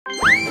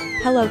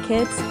Hello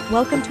kids,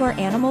 welcome to our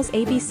Animals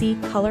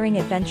ABC coloring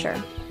adventure.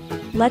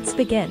 Let's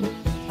begin.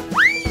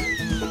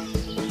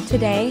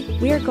 Today,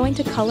 we are going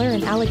to color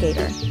an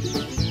alligator.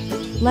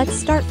 Let's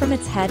start from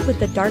its head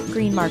with the dark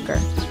green marker.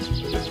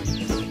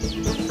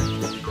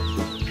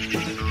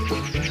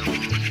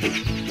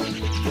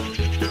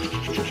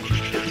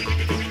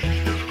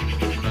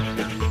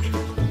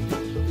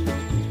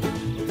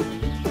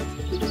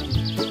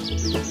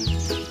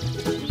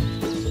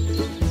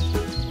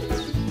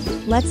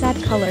 Let's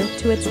add color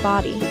to its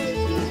body.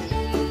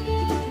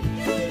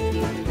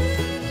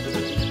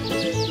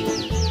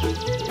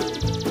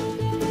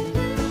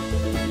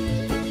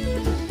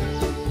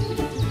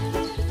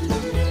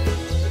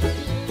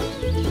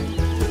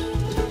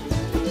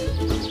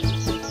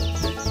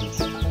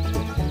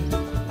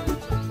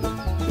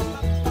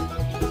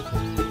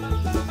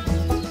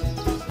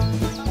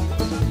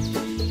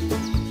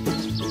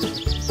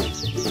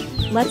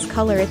 Let's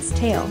color its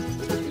tail.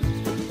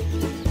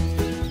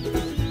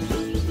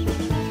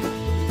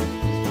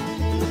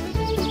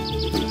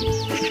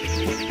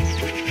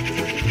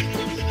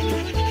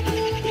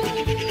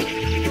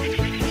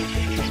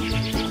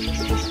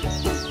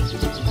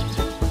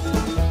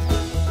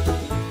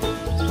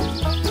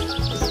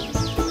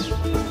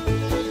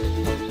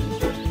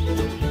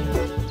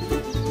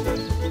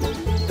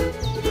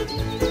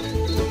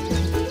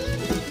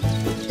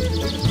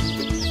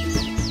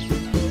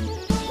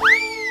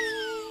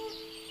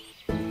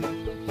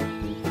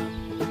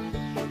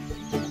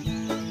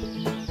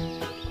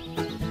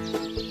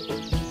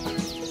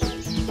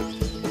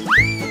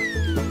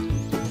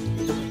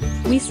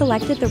 We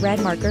selected the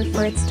red marker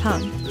for its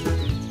tongue.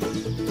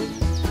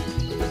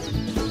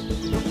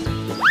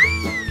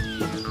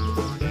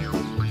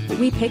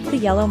 We picked the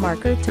yellow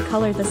marker to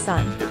color the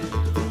sun.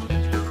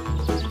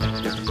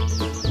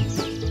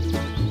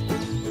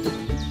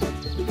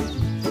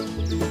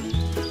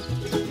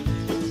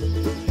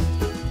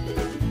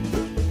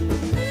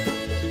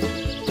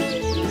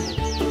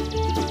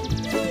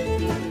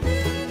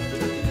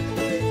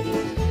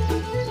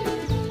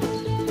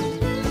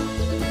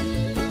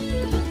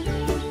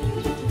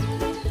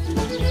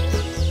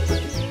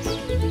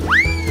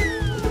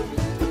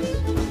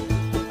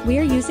 We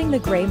are using the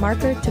gray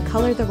marker to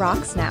color the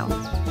rocks now.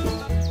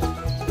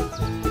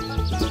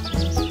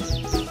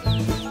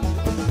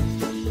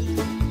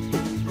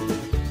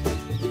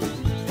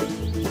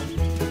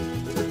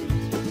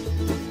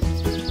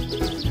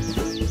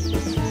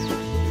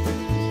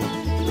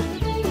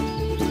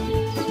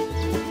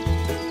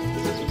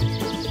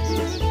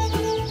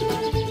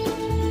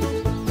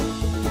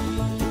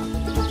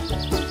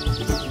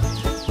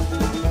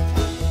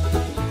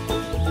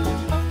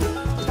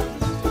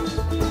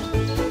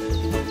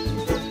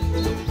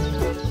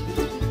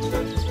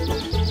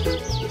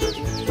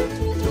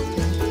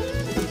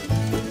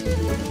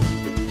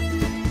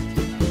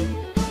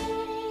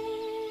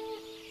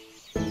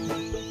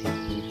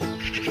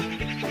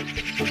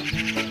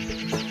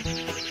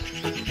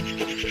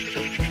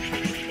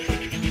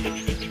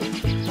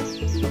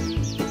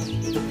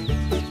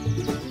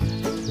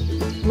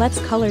 Let's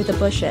color the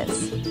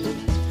bushes.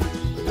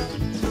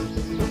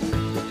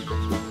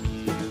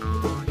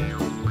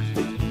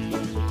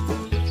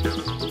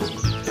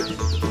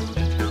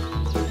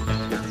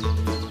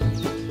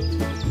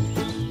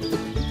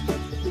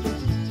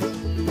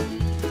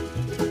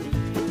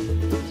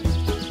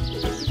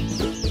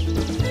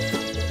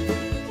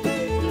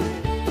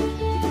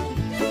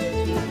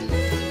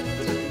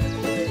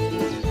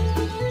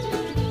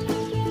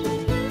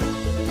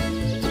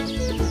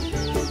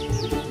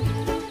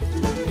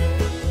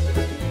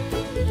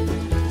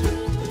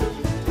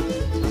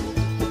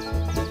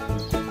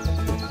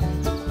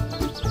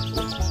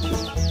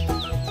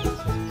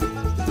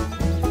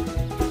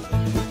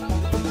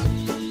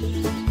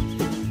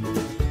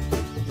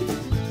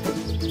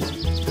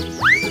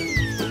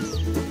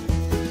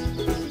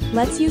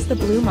 Let's use the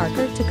blue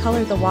marker to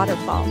color the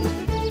waterfall.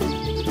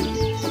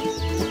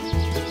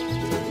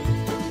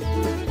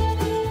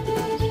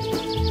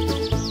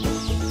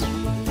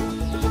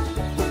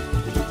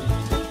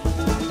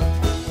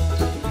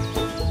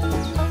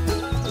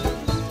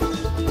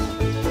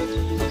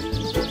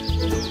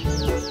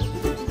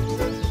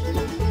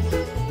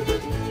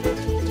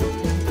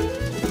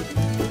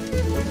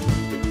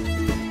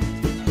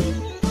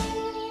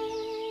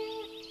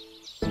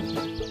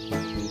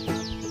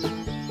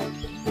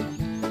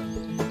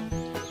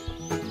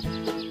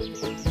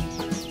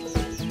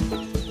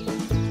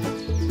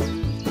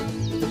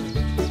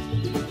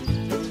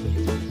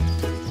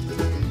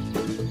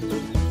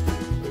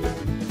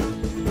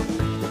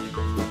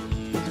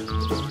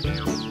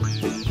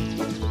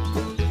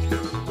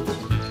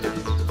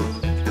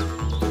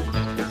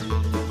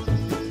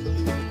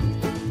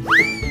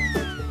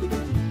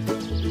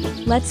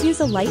 Let's use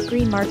a light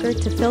green marker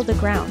to fill the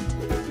ground.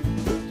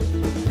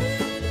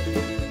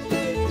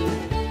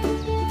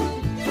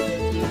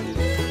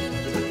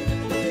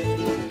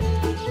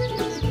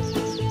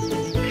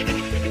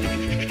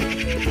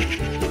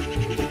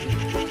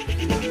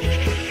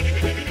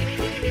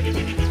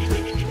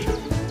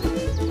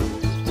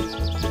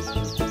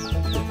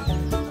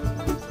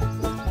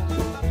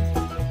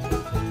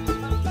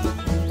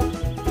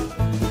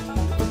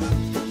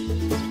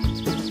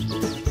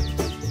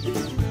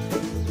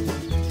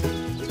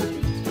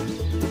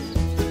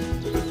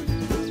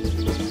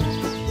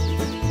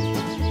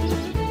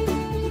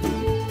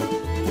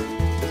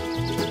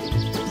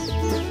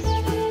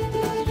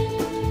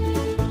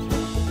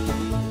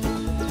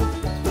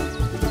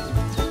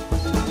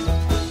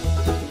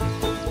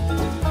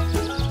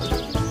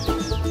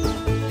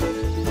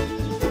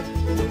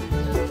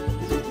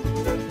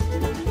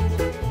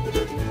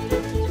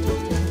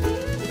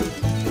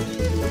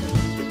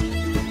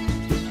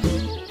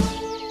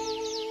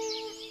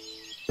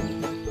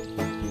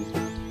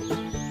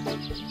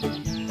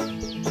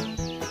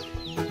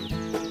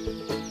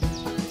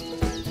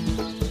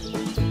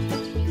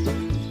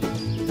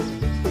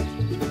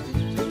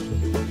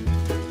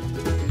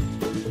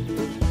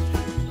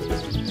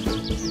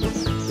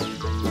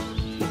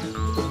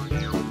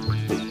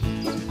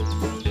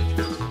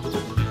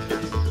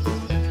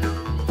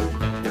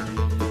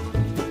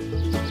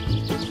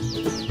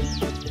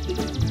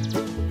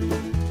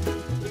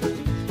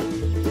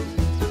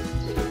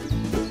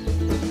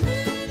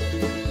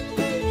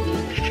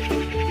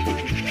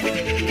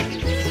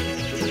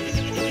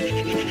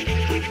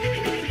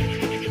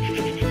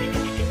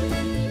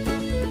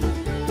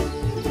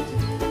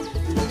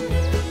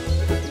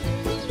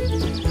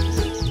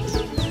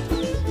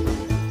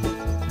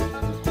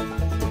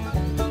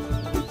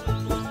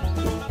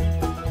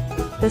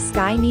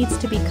 sky needs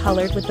to be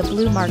colored with the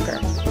blue marker.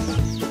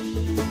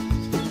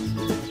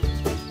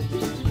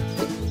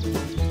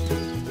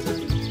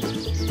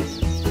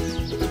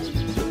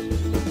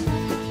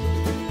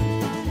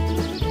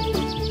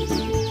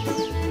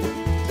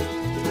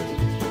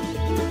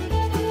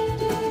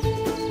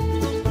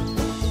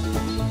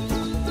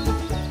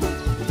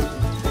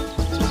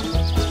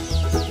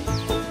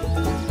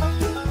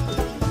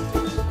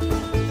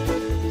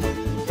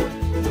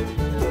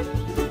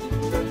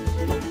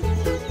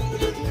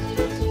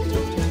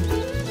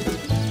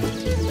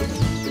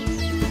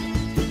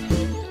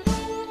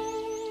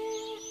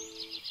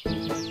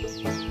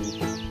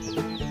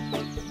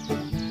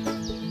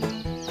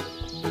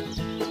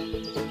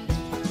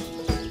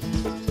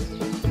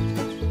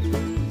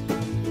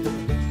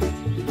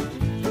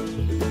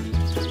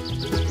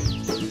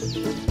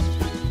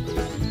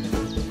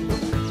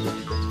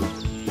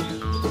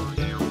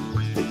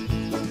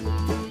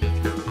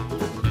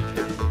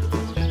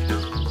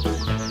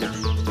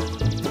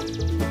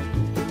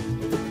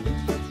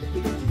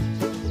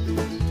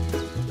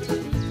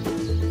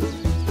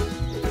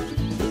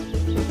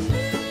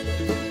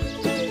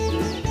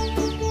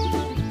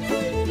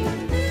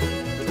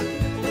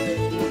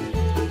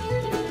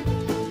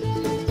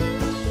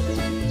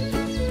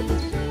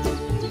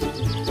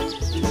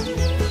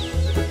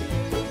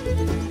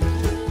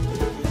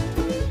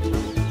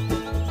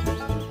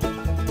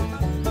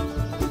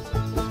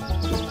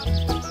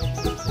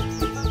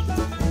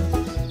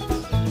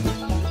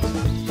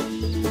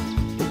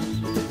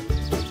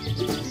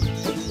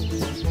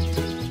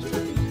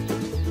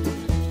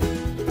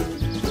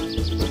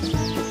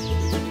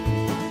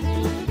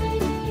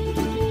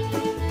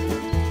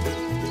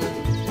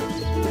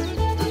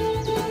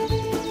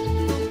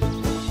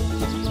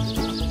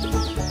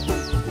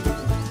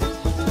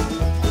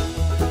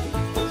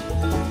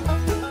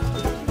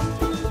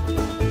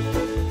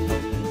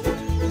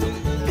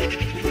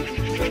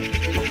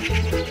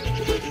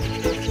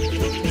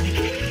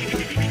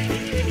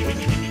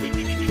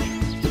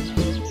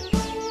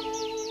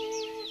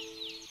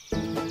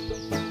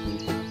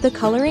 The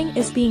coloring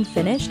is being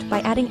finished by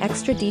adding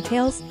extra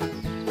details.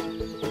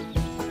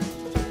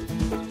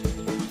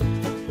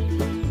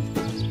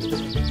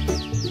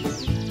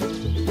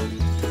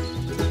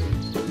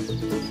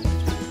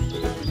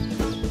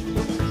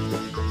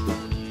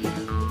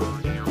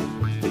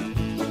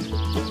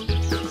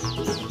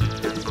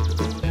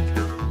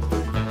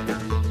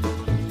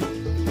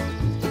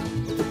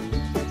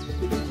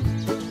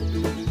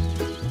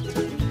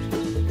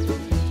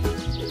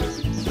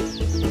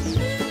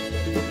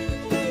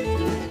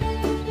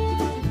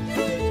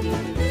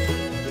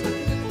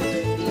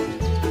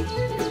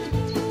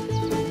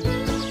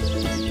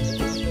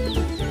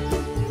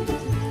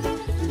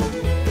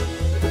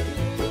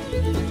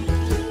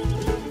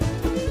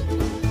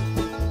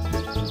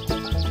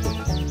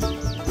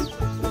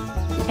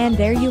 And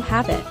there you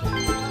have it.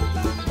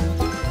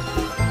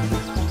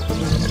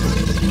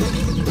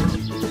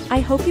 I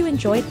hope you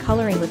enjoyed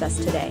coloring with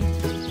us today.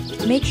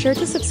 Make sure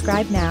to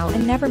subscribe now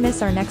and never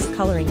miss our next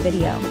coloring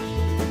video.